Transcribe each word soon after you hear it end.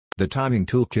The timing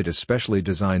toolkit is specially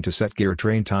designed to set gear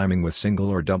train timing with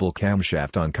single or double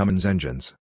camshaft on Cummins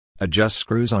engines. Adjust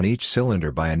screws on each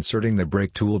cylinder by inserting the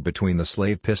brake tool between the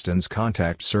slave piston's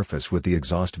contact surface with the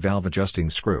exhaust valve adjusting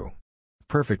screw.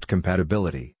 Perfect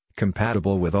compatibility,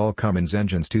 compatible with all Cummins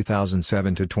engines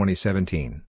 2007 to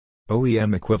 2017.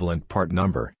 OEM equivalent part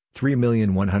number,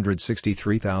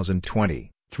 3,163,020,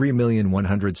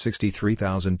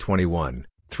 3,163,021,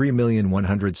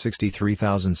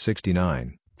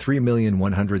 3,163,069,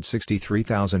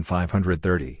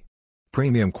 3,163,530.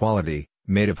 Premium quality,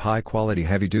 made of high-quality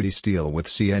heavy-duty steel with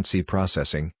CNC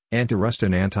processing, anti-rust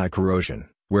and anti-corrosion,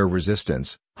 wear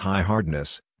resistance, high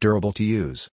hardness, durable to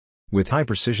use. With high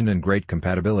precision and great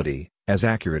compatibility, as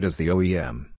accurate as the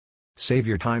OEM. Save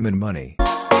your time and money.